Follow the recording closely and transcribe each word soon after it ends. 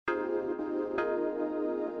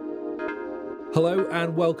Hello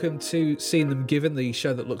and welcome to Seeing Them Given, the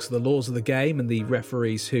show that looks at the laws of the game and the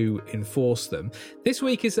referees who enforce them. This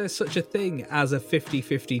week, is there such a thing as a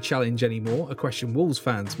 50-50 challenge anymore? A question Wolves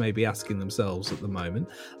fans may be asking themselves at the moment.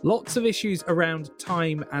 Lots of issues around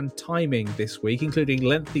time and timing this week, including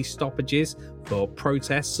lengthy stoppages for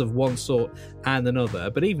protests of one sort and another.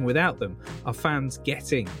 But even without them, are fans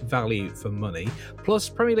getting value for money? Plus,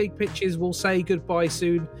 Premier League pitches will say goodbye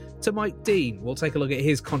soon to Mike Dean. We'll take a look at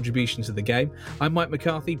his contribution to the game. I'm Mike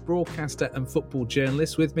McCarthy, broadcaster and football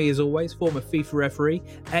journalist. With me, as always, former FIFA referee,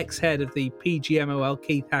 ex-head of the PGMOL,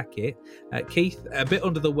 Keith Hackett. Keith, a bit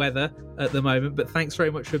under the weather at the moment, but thanks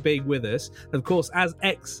very much for being with us. Of course, as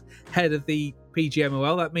ex-head of the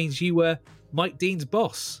PGMOL, that means you were Mike Dean's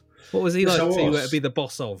boss. What was he like to be the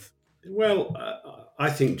boss of? Well,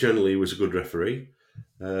 I think generally he was a good referee.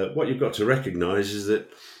 What you've got to recognise is that,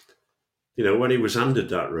 you know, when he was handed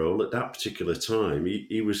that role at that particular time,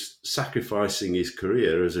 he was sacrificing his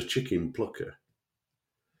career as a chicken plucker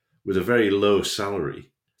with a very low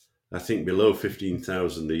salary, I think below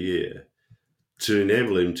 15,000 a year, to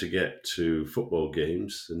enable him to get to football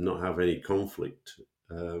games and not have any conflict.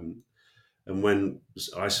 And when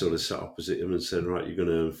I sort of sat opposite him and said, right, you're going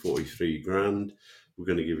to earn 43 grand, we're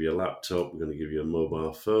going to give you a laptop, we're going to give you a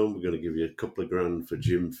mobile phone, we're going to give you a couple of grand for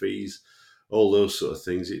gym fees, all those sort of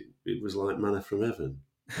things, it was like manna from heaven.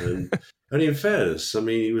 And in fairness, I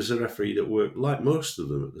mean, he was a referee that worked like most of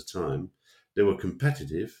them at the time. They were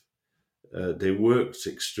competitive. They worked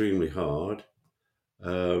extremely hard.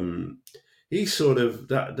 He sort of,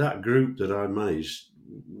 that group that I managed,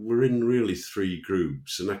 were in really three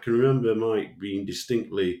groups. And I can remember Mike being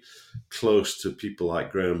distinctly close to people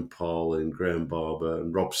like Graham Paul and Graham Barber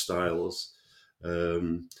and Rob Stiles.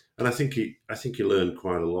 And I think he learned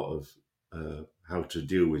quite a lot of how to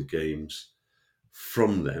deal with games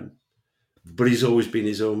from them, but he's always been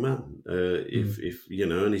his own man. If you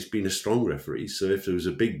know, and he's been a strong referee. So if there was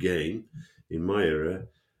a big game in my era,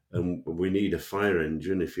 and we need a fire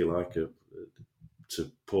engine, if you like,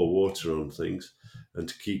 to pour water on things and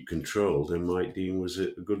to keep control, then Mike Dean was a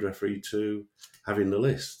good referee to have in the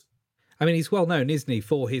list. I mean, he's well known, isn't he,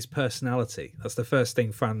 for his personality? That's the first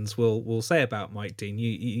thing fans will say about Mike Dean.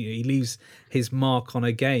 He leaves his mark on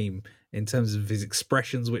a game in terms of his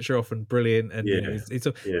expressions, which are often brilliant. And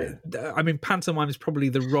I mean, pantomime is probably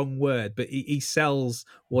the wrong word, but he sells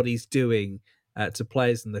what he's doing to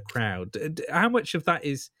players in the crowd. How much of that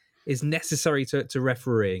is necessary to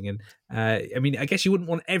refereeing? And I mean, I guess you wouldn't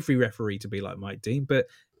want every referee to be like Mike Dean, but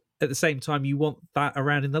at the same time, you want that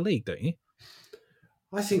around in the league, don't you?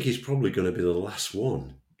 I think he's probably going to be the last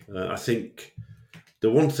one. I think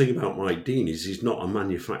the one thing about Mike Dean is he's not a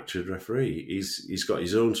manufactured referee. He's got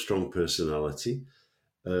his own strong personality.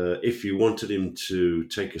 If you wanted him to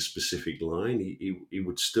take a specific line, he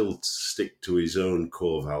would still stick to his own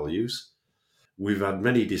core values. We've had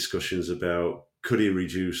many discussions about could he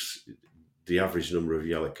reduce the average number of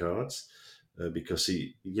yellow cards because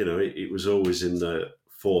it was always in the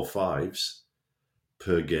 4-5s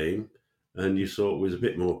per game. And you thought with a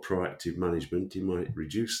bit more proactive management, he might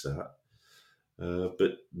reduce that.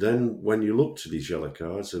 But then when you looked at his yellow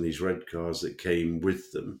cards and his red cards that came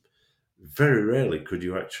with them, very rarely could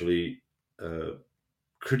you actually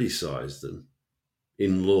criticise them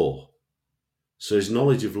in law. So his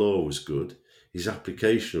knowledge of law was good. His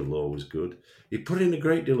application of law was good. He put in a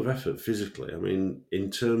great deal of effort physically. I mean,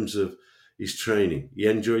 in terms of his training, he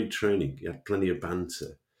enjoyed training. He had plenty of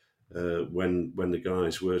banter when the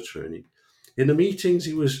guys were training. In the meetings,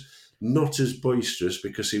 he was not as boisterous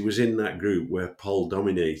because he was in that group where Paul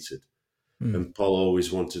dominated, and Paul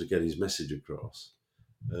always wanted to get his message across.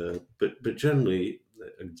 But generally,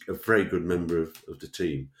 a very good member of the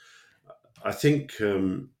team. I think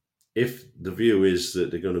if the view is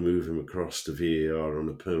that they're going to move him across to VAR on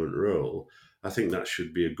a permanent role, I think that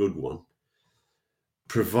should be a good one,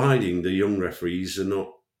 providing the young referees that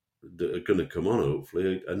are going to come on,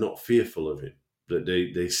 hopefully, are not fearful of him. That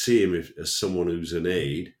they see him as someone who's an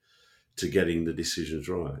aid to getting the decisions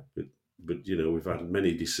right. But you know, we've had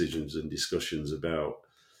many decisions and discussions about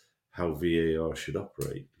how VAR should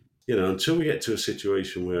operate. You know, until we get to a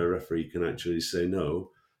situation where a referee can actually say,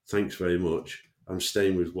 no, thanks very much, I'm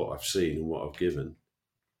staying with what I've seen and what I've given,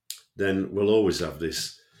 then we'll always have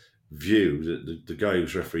this view that the guy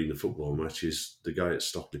who's refereeing the football match is the guy at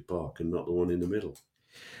Stockley Park and not the one in the middle.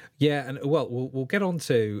 Yeah, and well, we'll get on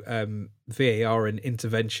to VAR and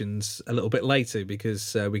interventions a little bit later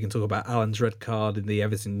because we can talk about Alan's red card in the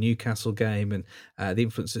Everton-Newcastle game and the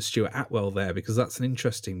influence of Stuart Atwell there because that's an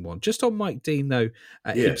interesting one. Just on Mike Dean, though,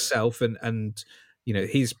 himself and you know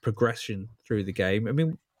his progression through the game. I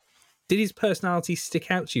mean, Did his personality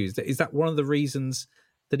stick out to you? Is that one of the reasons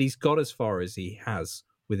that he's got as far as he has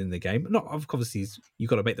within the game? Not obviously, you've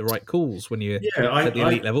got to make the right calls when you're at the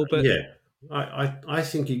elite level, but I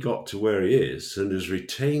think he got to where he is and has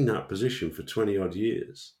retained that position for 20 odd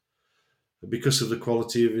years because of the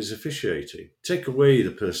quality of his officiating. Take away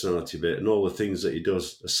the personality bit and all the things that he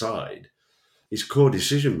does aside, his core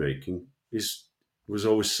decision making was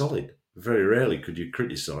always solid. Very rarely could you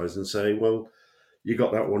criticise and say, well, you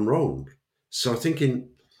got that one wrong. So I think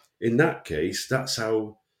in that case, that's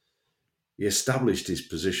how he established his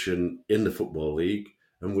position in the Football League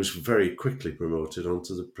and was very quickly promoted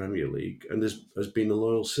onto the Premier League and has been a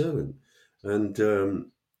loyal servant. And,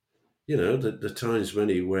 the times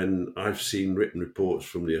many when I've seen written reports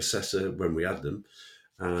from the assessor when we had them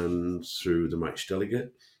and through the match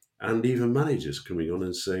delegate and even managers coming on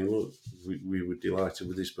and saying, look, we were delighted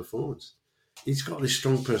with his performance. He's got this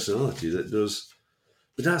strong personality that does,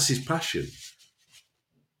 but that's his passion,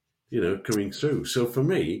 coming through. So for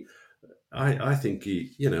me, I think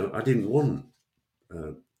I didn't want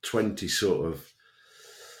 20 sort of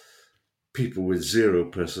people with zero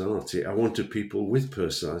personality. I wanted people with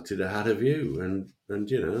personality that had a view. And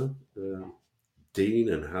Dean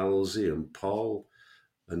and Halsey and Paul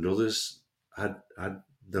and others had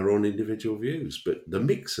their own individual views. But the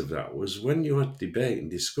mix of that was when you had debate and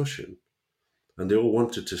discussion and they all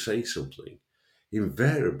wanted to say something,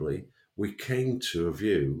 invariably we came to a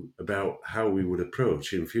view about how we would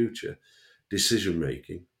approach in future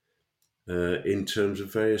decision-making in terms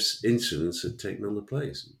of various incidents that had taken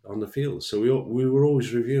on the field. So we were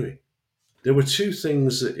always reviewing. There were two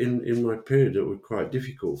things that in my period that were quite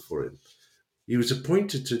difficult for him. He was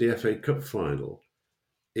appointed to the FA Cup final.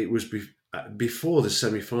 It was before the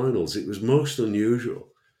semi-finals. It was most unusual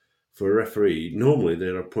for a referee. Normally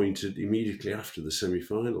they're appointed immediately after the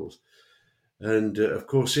semi-finals. And of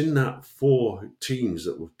course, in that 4 teams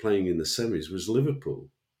that were playing in the semis was Liverpool,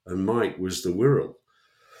 and Mike was the Wirral.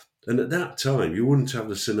 And at that time, you wouldn't have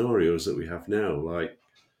the scenarios that we have now, like,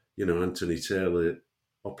 Anthony Taylor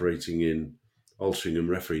operating in Altrincham,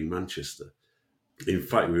 refereeing Manchester. In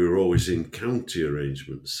fact, we were always in county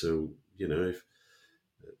arrangements. So,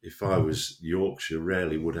 if I was Yorkshire,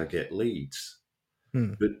 rarely would I get Leeds.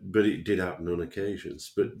 But it did happen on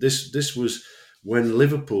occasions. But this was when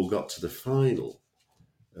Liverpool got to the final,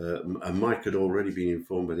 and Mike had already been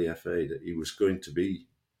informed by the FA that he was going to be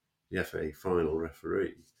the FA final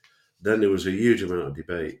referee. Then there was a huge amount of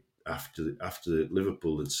debate after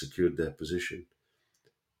Liverpool had secured their position,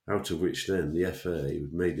 out of which then the FA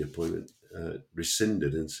made the appointment,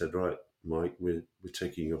 rescinded and said, right, Mike, we're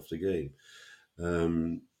taking you off the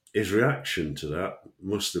game. His reaction to that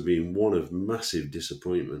must have been one of massive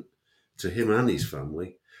disappointment to him and his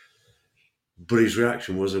family. But his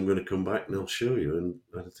reaction was, I'm going to come back and I'll show you. And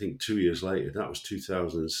I think 2 years later, that was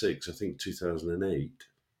 2006, I think 2008,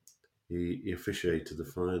 he officiated the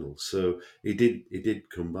final. So he did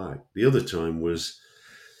come back. The other time was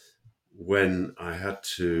when I had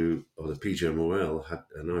to, or the PGMOL had,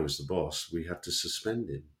 and I was the boss, we had to suspend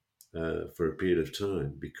him for a period of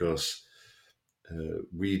time because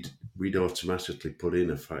we'd automatically put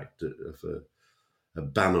in a fact of a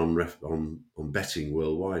ban on betting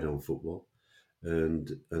worldwide on football,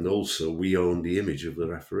 and also we owned the image of the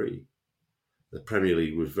referee. The Premier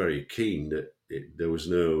League was very keen that there was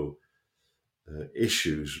no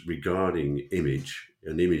issues regarding image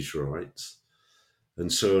and image rights,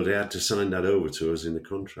 and so they had to sign that over to us in the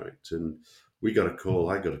contract. And I got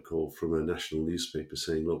a call from a national newspaper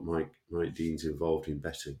saying, look, Mike Dean's involved in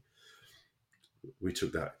betting. We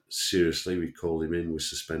took that seriously. We called him in, we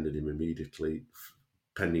suspended him immediately,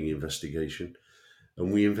 pending investigation.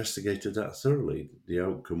 And we investigated that thoroughly. The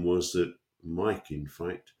outcome was that Mike, in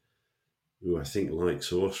fact, who I think likes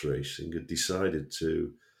horse racing, had decided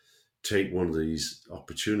to take one of these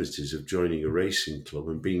opportunities of joining a racing club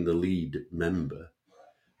and being the lead member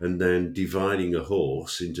and then dividing a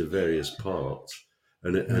horse into various parts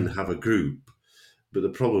and have a group. But the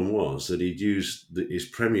problem was that he'd used his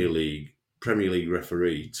Premier League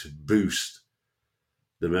referee to boost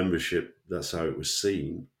the membership. That's how it was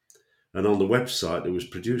seen. And on the website that was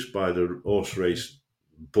produced by the horse race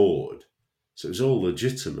board, so it was all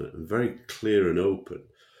legitimate and very clear and open,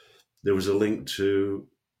 there was a link to,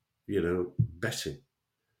 betting.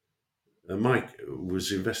 And Mike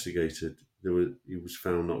was investigated. He was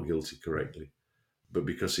found not guilty correctly, but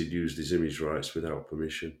because he'd used his image rights without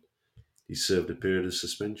permission, he served a period of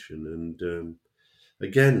suspension. And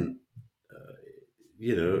again,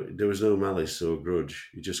 there was no malice or grudge.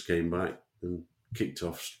 He just came back and kicked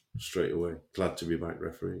off straight away. Glad to be back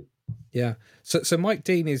refereeing. Yeah. So Mike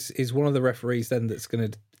Dean is one of the referees then that's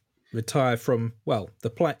going to retire from, well, the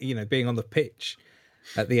play, being on the pitch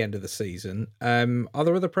at the end of the season. Are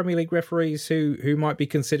there other Premier League referees who might be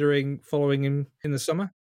considering following him in the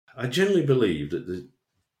summer? I generally believe that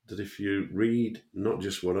if you read not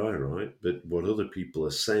just what I write, but what other people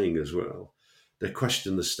are saying as well, they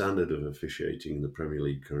question the standard of officiating in the Premier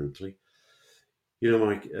League currently.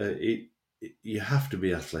 Mike, you have to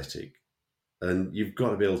be athletic, and you've got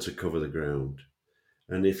to be able to cover the ground.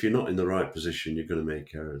 And if you're not in the right position, you're going to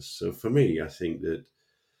make errors. So for me, I think that,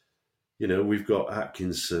 we've got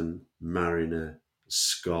Atkinson, Mariner,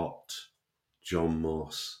 Scott, John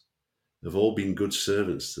Moss, have all been good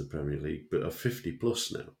servants to the Premier League, but are 50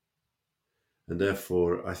 plus now. And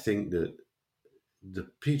therefore, I think that the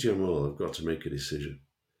PGMOL have got to make a decision.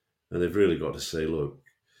 And they've really got to say, look,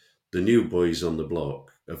 the new boys on the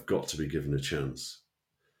block have got to be given a chance.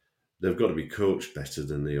 They've got to be coached better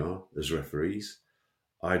than they are as referees.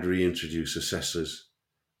 I'd reintroduce assessors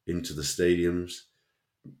into the stadiums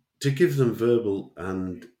to give them verbal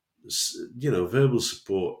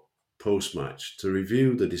support post-match, to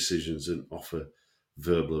review the decisions and offer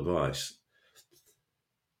verbal advice,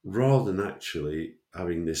 rather than actually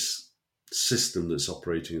having this system that's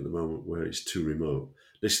operating at the moment where it's too remote.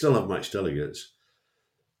 They still have match delegates,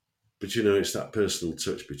 but it's that personal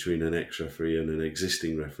touch between an ex-referee and an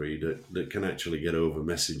existing referee that can actually get over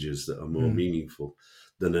messages that are more meaningful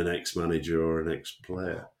than an ex-manager or an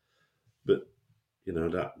ex-player. But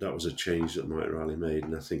that was a change that Mike Riley made,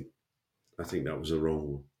 and I think that was a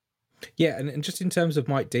wrong one. Yeah, and just in terms of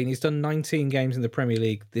Mike Dean, he's done 19 games in the Premier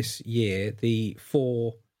League this year. The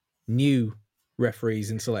 4 new referees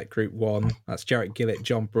in Select Group 1, that's Jarrett Gillett,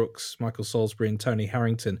 John Brooks, Michael Salisbury and Tony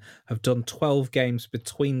Harrington, have done 12 games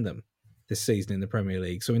between them this season in the Premier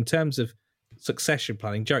League. So in terms of succession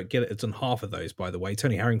planning, Jarrett Gillett has done half of those, by the way.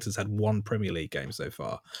 Tony Harrington's had 1 Premier League game so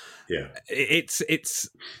far. Yeah. It's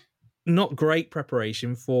not great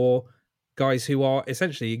preparation for guys who are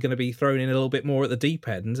essentially going to be thrown in a little bit more at the deep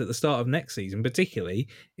end at the start of next season, particularly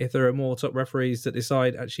if there are more top referees that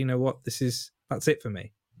decide, actually, you know what, that's it for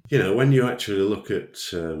me. When you actually look at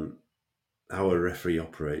how a referee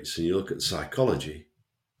operates, and you look at psychology,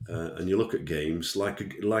 and you look at games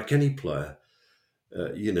like any player,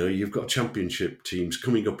 you've got championship teams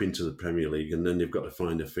coming up into the Premier League, and then you've got to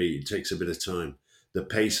find a feet. It takes a bit of time. The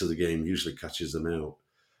pace of the game usually catches them out,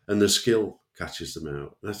 and the skill catches them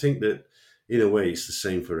out. And I think that, in a way, it's the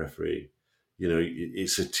same for refereeing.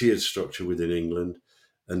 It's a tiered structure within England,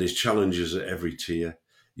 and there's challenges at every tier.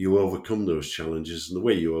 You overcome those challenges, and the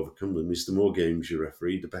way you overcome them is the more games you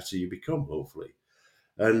referee, the better you become, hopefully.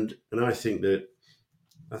 And I think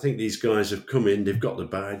these guys have come in, they've got the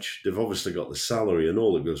badge, they've obviously got the salary and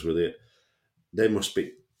all that goes with it. They must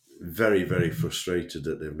be very, very frustrated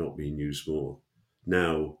that they've not been used more.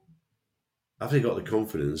 Now, have they got the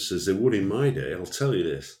confidence as they would in my day? I'll tell you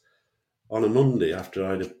this. On a Monday, after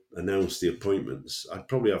I'd announced the appointments, I'd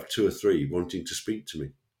probably have 2 or 3 wanting to speak to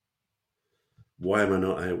me. Why am I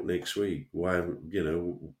not out next week? Why,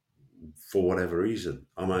 for whatever reason?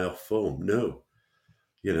 Am I off form? No.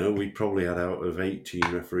 We probably had out of 18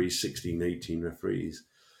 referees, 16, 18 referees,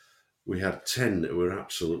 we had 10 that were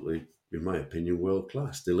absolutely, in my opinion,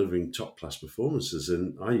 world-class, delivering top-class performances.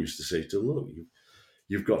 And I used to say to them, look,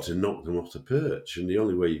 you've got to knock them off the perch, and the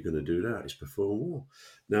only way you're going to do that is perform well.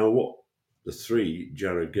 Now, what the 3,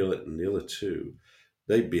 Jarrett Gillett and the other 2,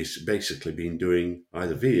 they've basically been doing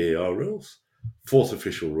either VAR roles, 4th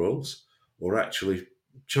official roles, or actually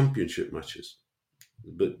championship matches,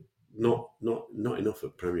 but not enough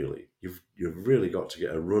at Premier League. You've really got to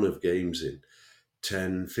get a run of games in,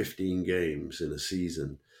 10, 15 games in a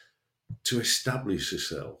season, to establish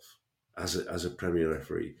yourself as a Premier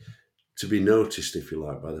referee, to be noticed, if you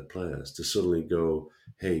like, by the players, to suddenly go,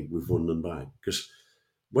 hey, we've won them back. Because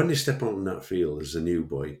when they step on that field as a new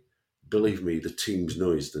boy, believe me, the teams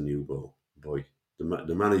know he's the new boy.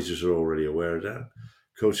 The managers are already aware of that.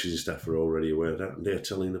 Coaches and staff are already aware of that, and they're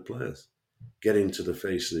telling the players, get into the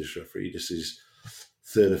face of this referee. This is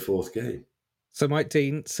 3rd or 4th game. So Mike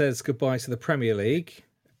Dean says goodbye to the Premier League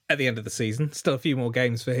at the end of the season. Still a few more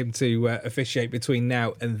games for him to officiate between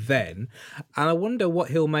now and then. And I wonder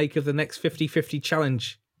what he'll make of the next 50-50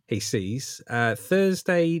 challenge he sees.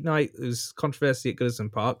 Thursday night was controversy at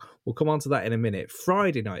Goodison Park. We'll come on to that in a minute.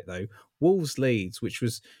 Friday night, though, Wolves-Leeds, which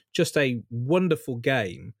was just a wonderful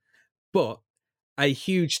game, but a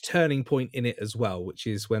huge turning point in it as well, which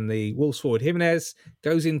is when the Wolves forward Jimenez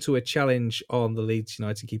goes into a challenge on the Leeds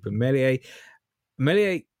United keeper Meslier.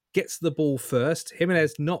 Meslier gets the ball first.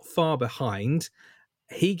 Jimenez not far behind.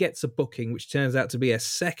 He gets a booking, which turns out to be a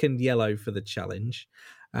second yellow for the challenge.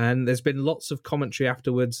 And there's been lots of commentary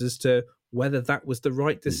afterwards as to whether that was the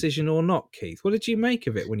right decision or not. Keith, what did you make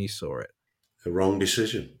of it when you saw it? A wrong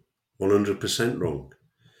decision, 100% wrong.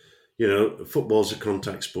 You know, football's a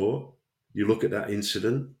contact sport. You look at that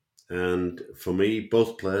incident, and for me,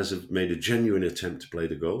 both players have made a genuine attempt to play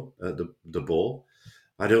the ball.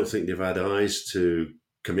 I don't think they've had eyes to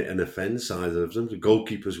commit an offence, either of them. The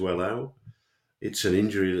goalkeeper's well out. It's an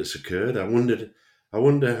injury that's occurred. I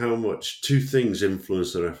wonder how much two things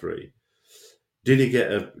influenced the referee. Did he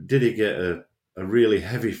get a really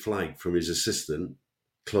heavy flag from his assistant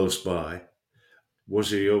close by?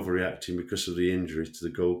 Was he overreacting because of the injury to the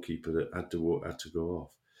goalkeeper that had to go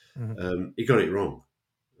off? Mm-hmm. He got it wrong,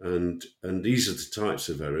 and these are the types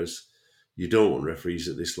of errors you don't want referees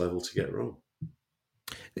at this level to get wrong.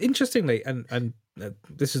 Interestingly, and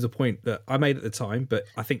this is the point that I made at the time, but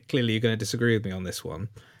I think clearly you're going to disagree with me on this one.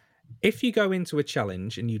 If you go into a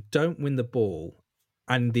challenge and you don't win the ball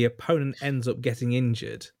and the opponent ends up getting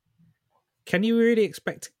injured, can you really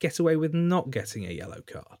expect to get away with not getting a yellow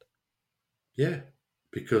card? Yeah,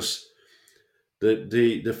 because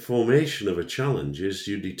the formation of a challenge is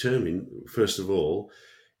you determine, first of all,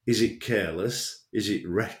 is it careless? Is it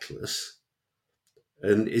reckless?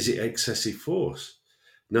 And is it excessive force?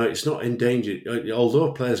 Now, it's not endangered. Although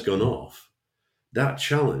a player's gone off, that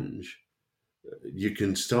challenge, you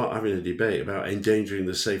can start having a debate about endangering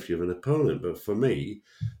the safety of an opponent. But for me,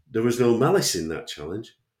 there was no malice in that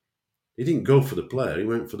challenge. He didn't go for the player, he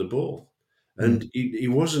went for the ball. And he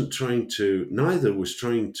wasn't neither was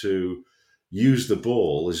trying to use the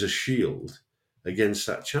ball as a shield against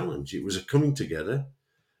that challenge. It was a coming together.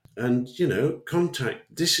 And, you know,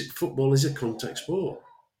 football is a contact sport.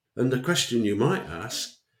 And the question you might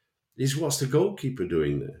ask is, what's the goalkeeper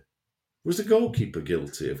doing there? Was the goalkeeper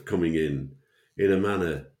guilty of coming in a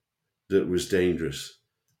manner that was dangerous,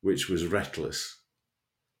 which was reckless?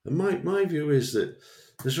 And my view is that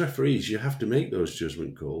as referees, you have to make those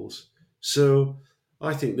judgment calls. So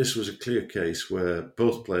I think this was a clear case where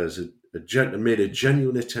both players had made a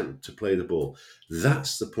genuine attempt to play the ball.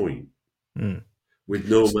 That's the point, with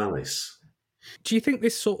no malice. Do you think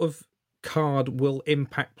this sort of card will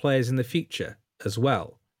impact players in the future as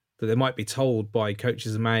well? That they might be told by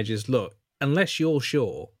coaches and managers, look, unless you're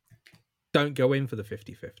sure, don't go in for the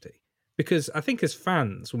 50-50. Because I think as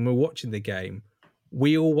fans, when we're watching the game,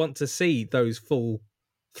 we all want to see those full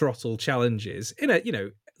throttle challenges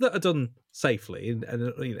that are done safely and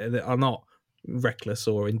that are not reckless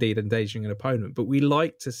or indeed endangering an opponent. But we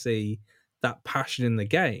like to see that passion in the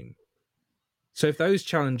game. So if those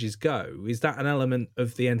challenges go, is that an element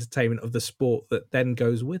of the entertainment of the sport that then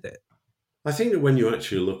goes with it? I think that when you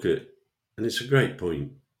actually look at, and it's a great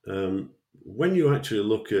point, when you actually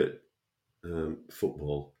look at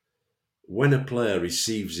football, when a player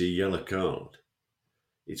receives a yellow card,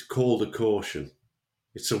 it's called a caution.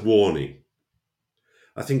 It's a warning.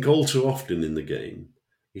 I think all too often in the game,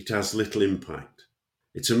 it has little impact.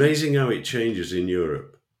 It's amazing how it changes in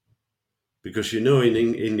Europe. Because, you know, in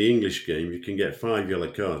the English game, you can get 5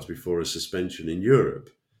 yellow cards before a suspension. In Europe,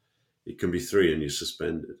 it can be 3 and you're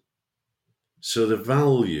suspended. So the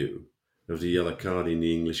value of the yellow card in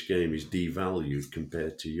the English game is devalued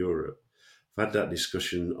compared to Europe. I've had that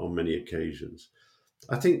discussion on many occasions.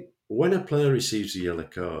 I think when a player receives a yellow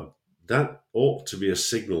card, that ought to be a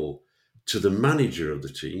signal to the manager of the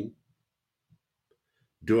team.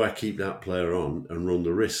 Do I keep that player on and run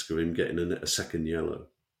the risk of him getting a second yellow?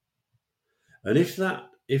 And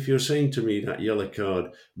if you're saying to me that yellow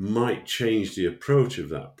card might change the approach of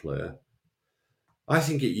that player, I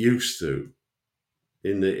think it used to.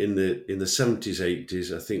 In the 70s,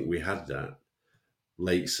 80s, I think we had that.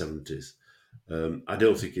 Late 70s. I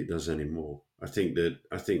don't think it does anymore. I think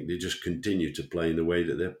they just continue to play in the way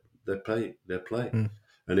that they play.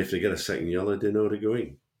 And if they get a second yellow, they know they're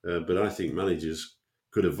going. But I think managers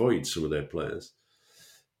could avoid some of their players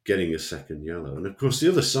getting a second yellow. And of course, the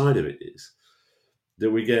other side of it is that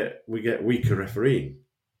we get weaker refereeing.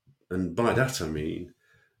 And by that I mean,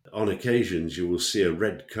 on occasions you will see a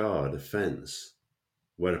red card offence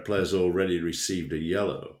where a player's already received a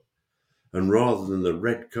yellow. And rather than the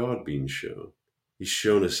red card being shown, he's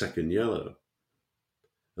shown a second yellow.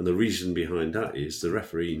 And the reason behind that is the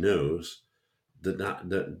referee knows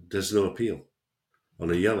that there's no appeal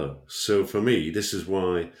on a yellow. So for me, this is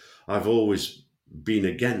why I've always been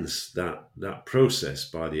against that process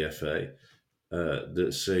by the FA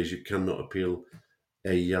that says you cannot appeal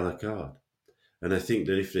a yellow card. And I think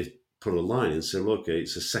that if they put a line and say, well, okay,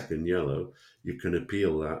 it's a second yellow, you can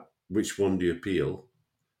appeal that. Which one do you appeal?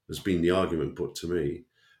 Has been the argument put to me.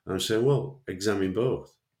 I'm saying, well, examine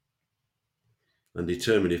both and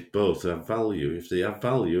determine if both have value. If they have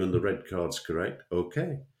value and the red card's correct,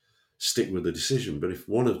 okay. stick with the decision. But if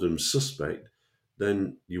one of them's suspect,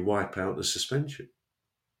 then you wipe out the suspension.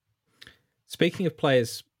 Speaking of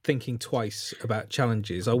players thinking twice about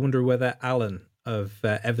challenges, I wonder whether Alan of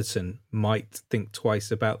Everton might think twice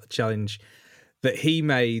about the challenge that he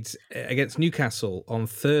made against Newcastle on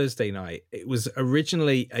Thursday night. It was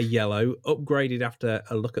originally a yellow, upgraded after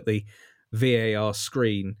a look at the VAR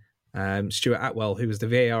screen. Stuart Atwell, who was the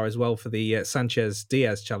VAR as well for the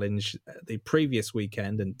Sanchez-Diaz challenge the previous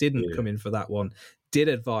weekend and didn't come in for that one, did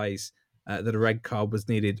advise that a red card was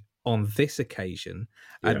needed on this occasion.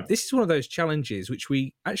 And this is one of those challenges which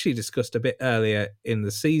we actually discussed a bit earlier in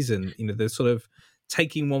the season, the sort of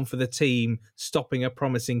taking one for the team, stopping a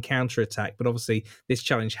promising counter-attack. But obviously this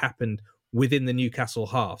challenge happened within the Newcastle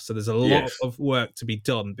half. So there's a lot of work to be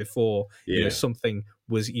done before something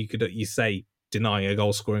was, you say, denying a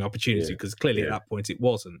goal-scoring opportunity, because clearly at that point it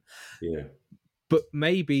wasn't. Yeah. But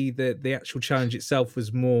maybe the actual challenge itself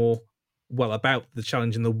was more, about the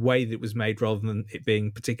challenge and the way that it was made rather than it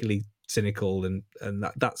being particularly cynical and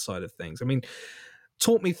that side of things. I mean,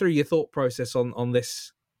 talk me through your thought process on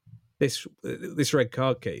this red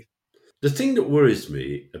card, Keith. The thing that worries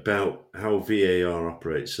me about how VAR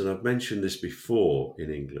operates, and I've mentioned this before in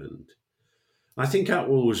England, I think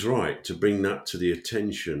Atwell was right to bring that to the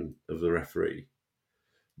attention of the referee.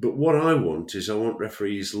 But what I want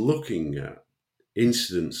referees looking at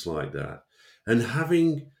incidents like that and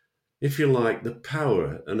having, if you like, the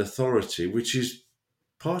power and authority, which is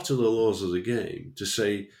part of the laws of the game, to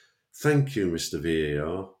say, thank you, Mr.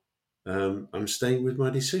 VAR, I'm staying with my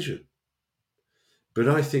decision. But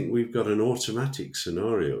I think we've got an automatic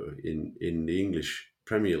scenario in the English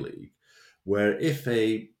Premier League where if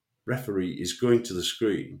a referee is going to the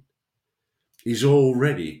screen, he's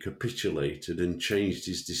already capitulated and changed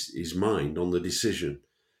his mind on the decision.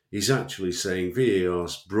 He's actually saying,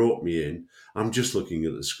 VAR's brought me in. I'm just looking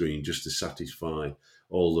at the screen just to satisfy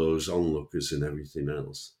all those onlookers and everything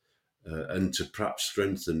else. And to perhaps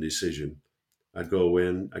strengthen decision, I go away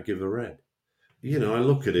and I give a red. I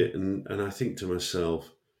look at it and I think to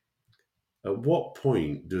myself, at what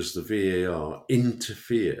point does the VAR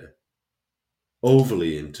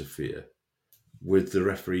overly interfere with the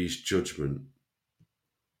referee's judgment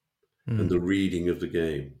and the reading of the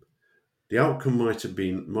game? The outcome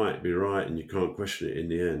might be right and you can't question it in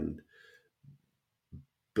the end.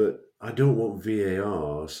 But I don't want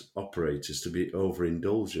VAR's operators to be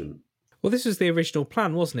overindulgent. Well, this was the original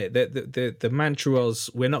plan, wasn't it? The mantra was,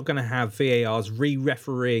 we're not going to have VARs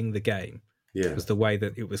re-refereeing the game. Yeah. Was the way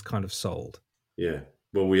that it was kind of sold. Yeah.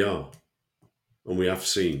 Well, we are. And we have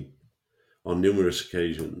seen on numerous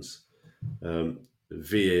occasions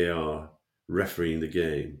VAR refereeing the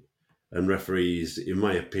game. And referees, in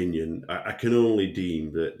my opinion, I can only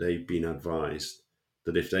deem that they've been advised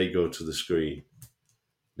that if they go to the screen,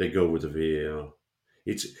 they go with the VAR.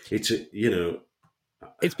 It's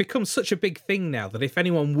become such a big thing now that if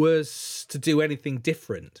anyone was to do anything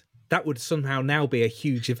different, that would somehow now be a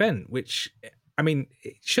huge event, which, I mean,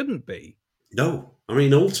 it shouldn't be. No. I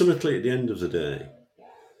mean, ultimately, at the end of the day,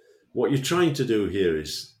 what you're trying to do here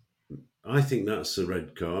is, I think that's a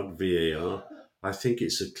red card, VAR. I think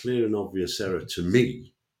it's a clear and obvious error to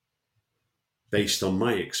me, based on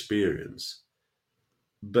my experience.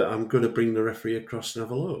 But I'm going to bring the referee across and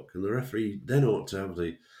have a look. And the referee then ought to have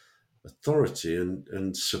the authority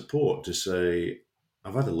and support to say,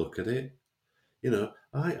 I've had a look at it.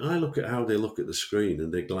 I look at how they look at the screen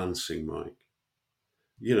and they're glancing, Mike.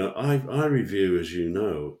 I review, as you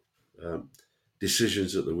know,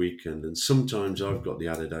 decisions at the weekend, and sometimes I've got the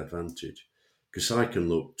added advantage because I can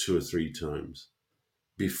look 2 or 3 times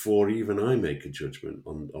before even I make a judgment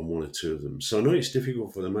on 1 or 2 of them. So I know it's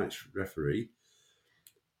difficult for the match referee,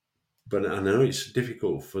 but I know it's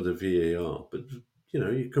difficult for the VAR. But,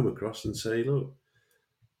 you come across and say, look,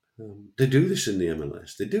 they do this in the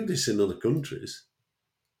MLS. They do this in other countries.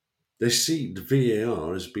 They see the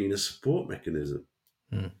VAR as being a support mechanism.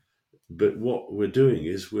 But what we're doing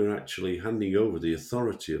is we're actually handing over the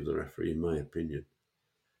authority of the referee, in my opinion,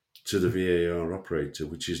 to the VAR operator,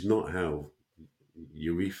 which is not how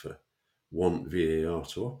UEFA want VAR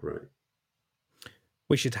to operate.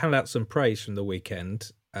 We should hand out some praise from the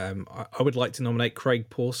weekend. I would like to nominate Craig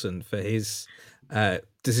Pawson for his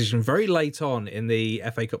decision very late on in the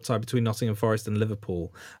FA Cup tie between Nottingham Forest and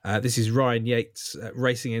Liverpool. This is Ryan Yates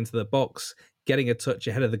racing into the box, getting a touch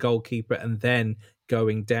ahead of the goalkeeper, and then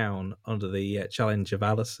going down under the challenge of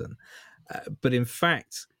Alisson. But in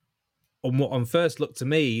fact, on what on first look to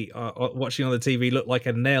me, watching on the TV, looked like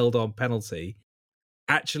a nailed-on penalty,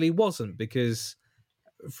 actually wasn't, because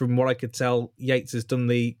from what I could tell, Yates has done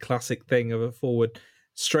the classic thing of a forward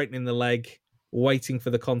straightening the leg, waiting for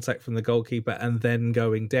the contact from the goalkeeper and then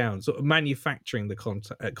going down, sort of manufacturing the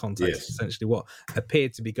contact is Yes. essentially what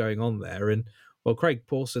appeared to be going on there. And well, Craig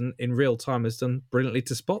Pawson in real time has done brilliantly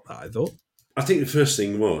to spot that, I thought. I think the first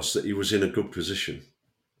thing was that he was in a good position,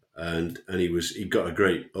 and he got a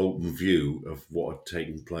great open view of what had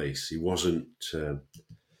taken place. He wasn't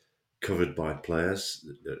covered by players,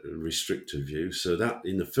 a restricted view. So that,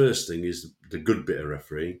 in the first thing, is the good bit of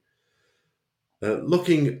refereeing.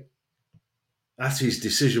 Looking at his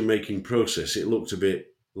decision-making process, it looked a bit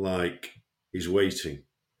like he's waiting.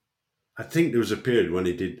 I think there was a period when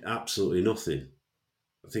he did absolutely nothing.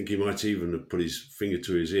 I think he might even have put his finger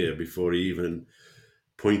to his ear before he even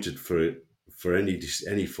pointed for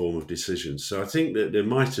any form of decision. So I think that there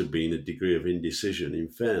might have been a degree of indecision, in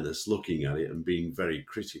fairness, looking at it and being very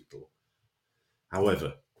critical.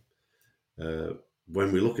 However,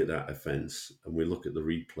 when we look at that offence and we look at the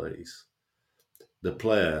replays, the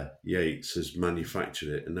player, Yates, has manufactured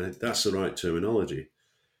it, and that's the right terminology.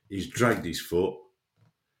 He's dragged his foot,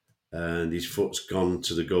 and his foot's gone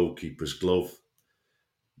to the goalkeeper's glove.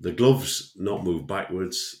 The glove's not moved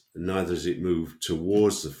backwards, neither has it moved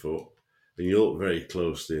towards the foot. And you look very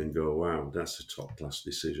closely and go, wow, that's a top-class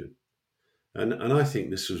decision. And I think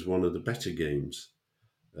this was one of the better games.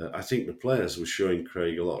 I think the players were showing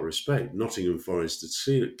Craig a lot of respect. Nottingham Forest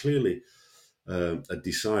had clearly had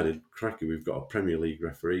decided, cracky, we've got a Premier League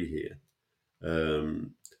referee here.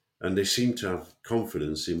 And they seemed to have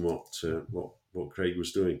confidence in what Craig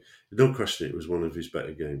was doing. No question it was one of his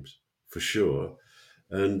better games, for sure.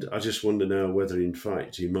 And I just wonder now whether, in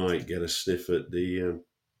fact, he might get a sniff at the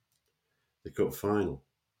cup final.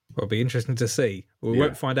 Well, it'll be interesting to see. We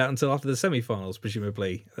won't find out until after the semi-finals,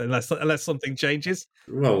 presumably, unless something changes.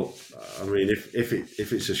 Well, I mean, if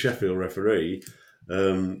it's a Sheffield referee,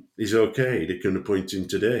 he's okay. They can appoint him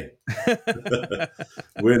today.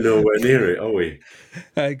 We're nowhere near it, are we?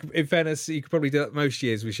 In fairness, you could probably do that most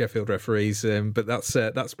years with Sheffield referees, but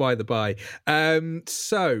that's by the by.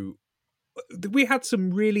 So we had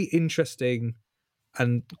some really interesting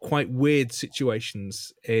and quite weird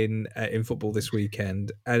situations in football this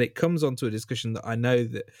weekend, and it comes onto a discussion that I know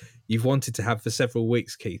that you've wanted to have for several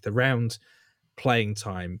weeks, Keith, around playing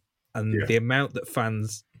time and the amount that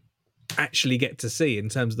fans actually get to see in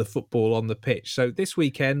terms of the football on the pitch. So this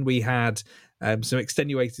weekend we had some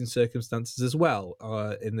extenuating circumstances as well.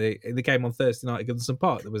 In the game on Thursday night at Goodison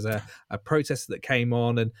Park, there was a protester that came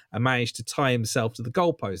on and managed to tie himself to the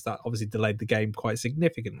goalpost. That obviously delayed the game quite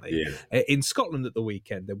significantly. Yeah. In Scotland at the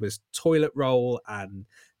weekend, there was toilet roll and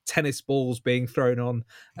tennis balls being thrown on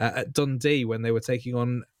at Dundee when they were taking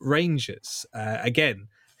on Rangers. Again,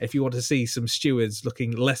 if you want to see some stewards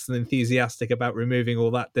looking less than enthusiastic about removing all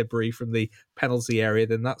that debris from the penalty area,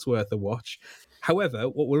 then that's worth a watch. However,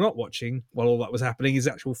 what we're not watching while all that was happening is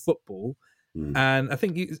actual football. And I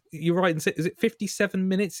think you're right in saying, is it 57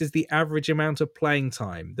 minutes is the average amount of playing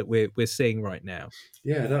time that we're seeing right now?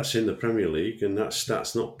 Yeah, that's in the Premier League, and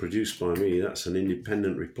that's not produced by me. That's an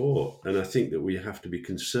independent report. And I think that we have to be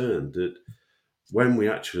concerned that when we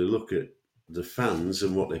actually look at the fans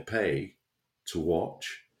and what they pay to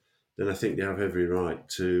watch, then I think they have every right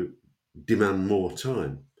to demand more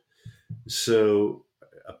time. So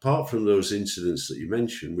apart from those incidents that you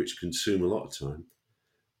mentioned, which consume a lot of time,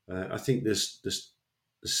 I think there's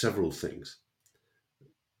several things.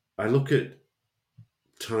 I look at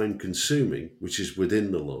time consuming, which is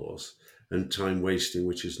within the laws, and time wasting,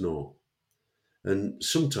 which is not. And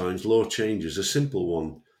sometimes law changes, a simple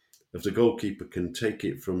one, if the goalkeeper can take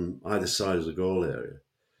it from either side of the goal area.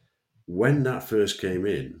 When that first came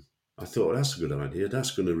in, I thought, that's a good idea,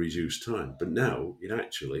 that's going to reduce time. But now it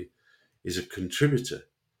actually is a contributor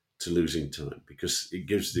to losing time because it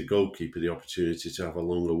gives the goalkeeper the opportunity to have a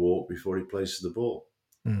longer walk before he places the ball.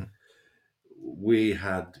 We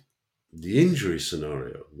had the injury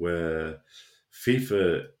scenario where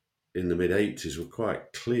FIFA in the mid-80s were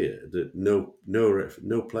quite clear that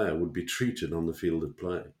no player would be treated on the field of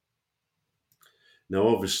play. Now,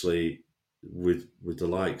 obviously, with the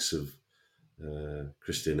likes of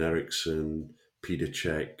Christian Eriksen, Peter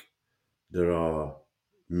Cech, there are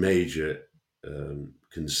major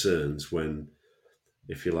concerns when,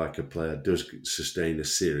 if you like, a player does sustain a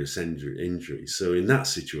serious injury. So in that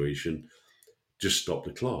situation, just stop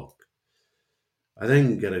the clock. I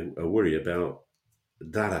then get a worry about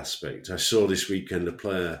that aspect. I saw this weekend a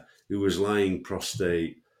player who was lying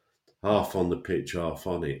prostrate, half on the pitch, half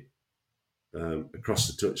on it, across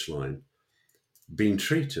the touchline, being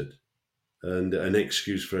treated, and an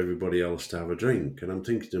excuse for everybody else to have a drink. And I'm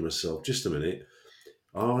thinking to myself, just a minute,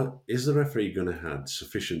 is the referee going to have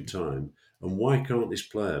sufficient time? And why can't this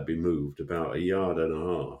player be moved about a yard and a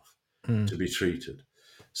half to be treated.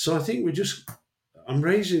 So I think I'm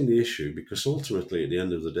raising the issue because ultimately, at the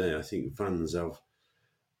end of the day, I think fans have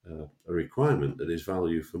a requirement that is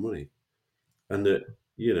value for money. And that,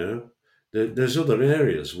 there's other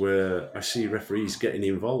areas where I see referees getting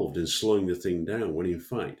involved in slowing the thing down when in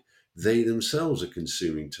fact they themselves are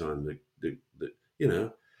consuming time. That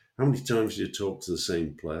how many times do you talk to the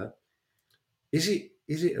same player? Is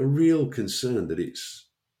it a real concern that it's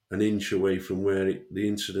an inch away from where the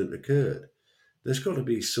incident occurred? There's got to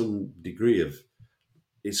be some degree of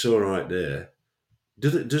it's all right there.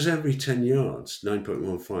 Does every 10 yards,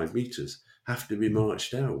 9.15 metres, have to be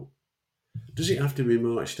marched out? Does it have to be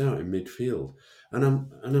marched out in midfield?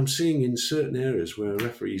 And I'm seeing in certain areas where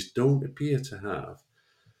referees don't appear to have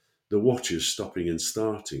the watchers stopping and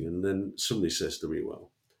starting, and then somebody says to me,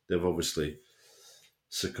 well, they've obviously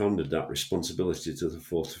seconded that responsibility to the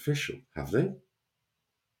fourth official. Have they?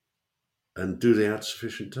 And do they have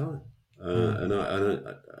sufficient time?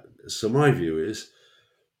 So my view is,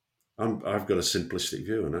 I've got a simplistic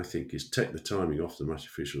view, and I think is take the timing off the match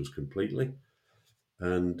officials completely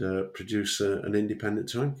and produce an independent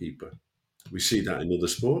timekeeper. We see that in other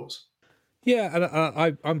sports. Yeah, and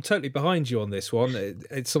I'm totally behind you on this one.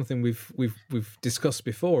 It's something we've discussed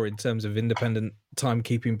before in terms of independent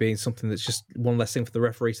timekeeping being something that's just one less thing for the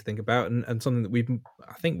referee to think about, and something that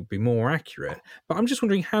I think would be more accurate. But I'm just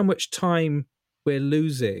wondering how much time we're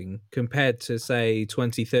losing compared to, say,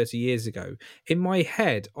 20, 30 years ago. In my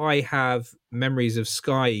head, I have memories of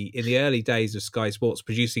Sky in the early days of Sky Sports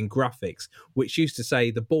producing graphics, which used to say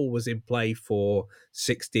the ball was in play for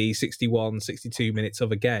 60, 61, 62 minutes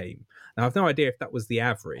of a game. Now, I've no idea if that was the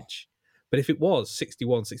average, but if it was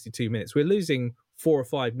 61, 62 minutes, we're losing 4 or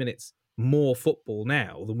 5 minutes more football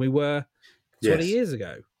now than we were 20 years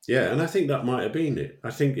ago. Yeah, and I think that might have been it. I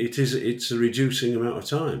think it's a reducing amount of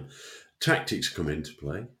time. Tactics come into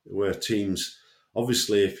play where teams,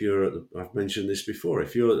 obviously, I've mentioned this before,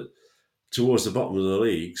 if you're towards the bottom of the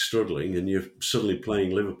league struggling and you're suddenly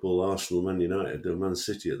playing Liverpool, Arsenal, Man United, or Man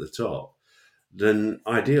City at the top, then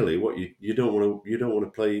ideally, what you don't want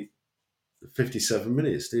to play 57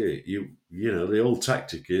 minutes, do you? You know, the old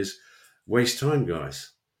tactic is waste time,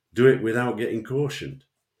 guys. Do it without getting cautioned.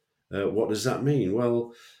 What does that mean?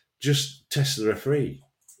 Well, just test the referee.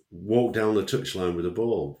 Walk down the touchline with the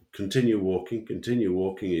ball. Continue walking.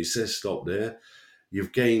 It says stop there.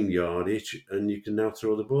 You've gained yardage and you can now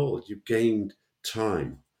throw the ball. You've gained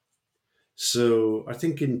time. So I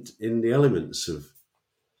think in the elements of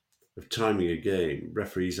timing a game,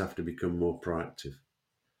 referees have to become more proactive.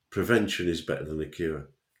 Prevention is better than the cure.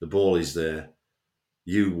 The ball is there.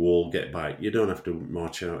 You will get back. You don't have to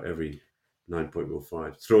march out every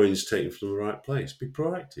 9.15. Throw-ins taken from the right place. Be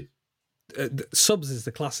proactive. Subs is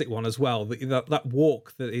the classic one as well. That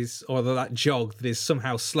walk that is, or that jog that is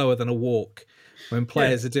somehow slower than a walk when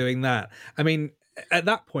players are doing that. I mean, at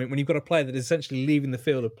that point, when you've got a player that is essentially leaving the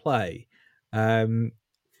field of play,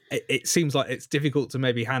 it seems like it's difficult to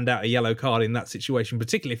maybe hand out a yellow card in that situation,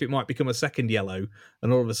 particularly if it might become a second yellow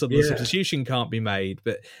and all of a sudden the substitution can't be made.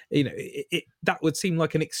 But you know, that would seem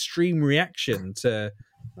like an extreme reaction to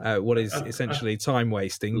what is essentially time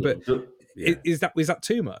wasting. But is that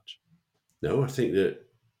too much? No, I think that,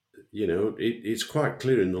 you know, it's quite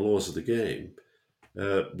clear in the laws of the game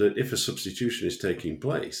that if a substitution is taking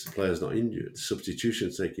place, the player's not injured, substitution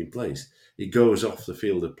is taking place, it goes off the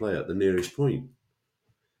field of play at the nearest point.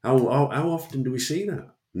 How often do we see that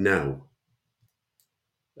now?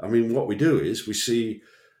 I mean, what we do is we see,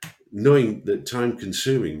 knowing that time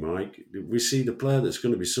consuming, Mike, we see the player that's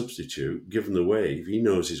going to be substitute, given the wave, he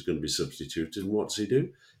knows he's going to be substituted, and what does he do?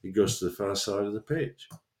 He goes to the far side of the pitch.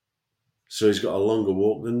 So he's got a longer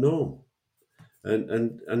walk than normal.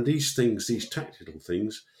 And these things, these tactical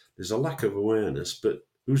things, there's a lack of awareness, but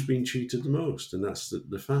who's been cheated the most? And that's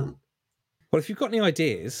the fan. Well, if you've got any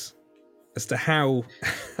ideas as to how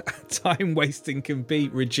time wasting can be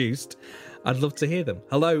reduced, I'd love to hear them.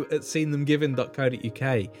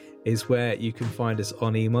 hello@seenthemgiven.co.uk is where you can find us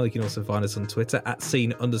on email. You can also find us on Twitter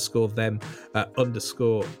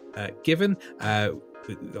 @seen_them_given.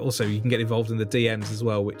 Also, you can get involved in the DMs as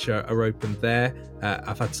well, which are open there.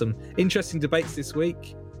 I've had some interesting debates this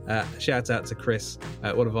week. Shout out to Chris,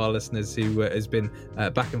 one of our listeners who has been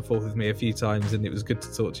back and forth with me a few times, and it was good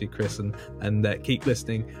to talk to you, Chris, and keep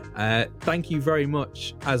listening. Thank you very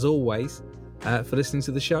much, as always, for listening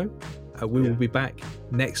to the show. We will be back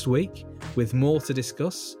next week with more to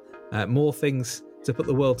discuss, more things to put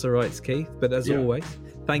the world to rights, Keith. But as always,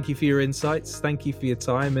 thank you for your insights, thank you for your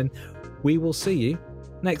time, and we will see you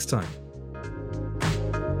next time.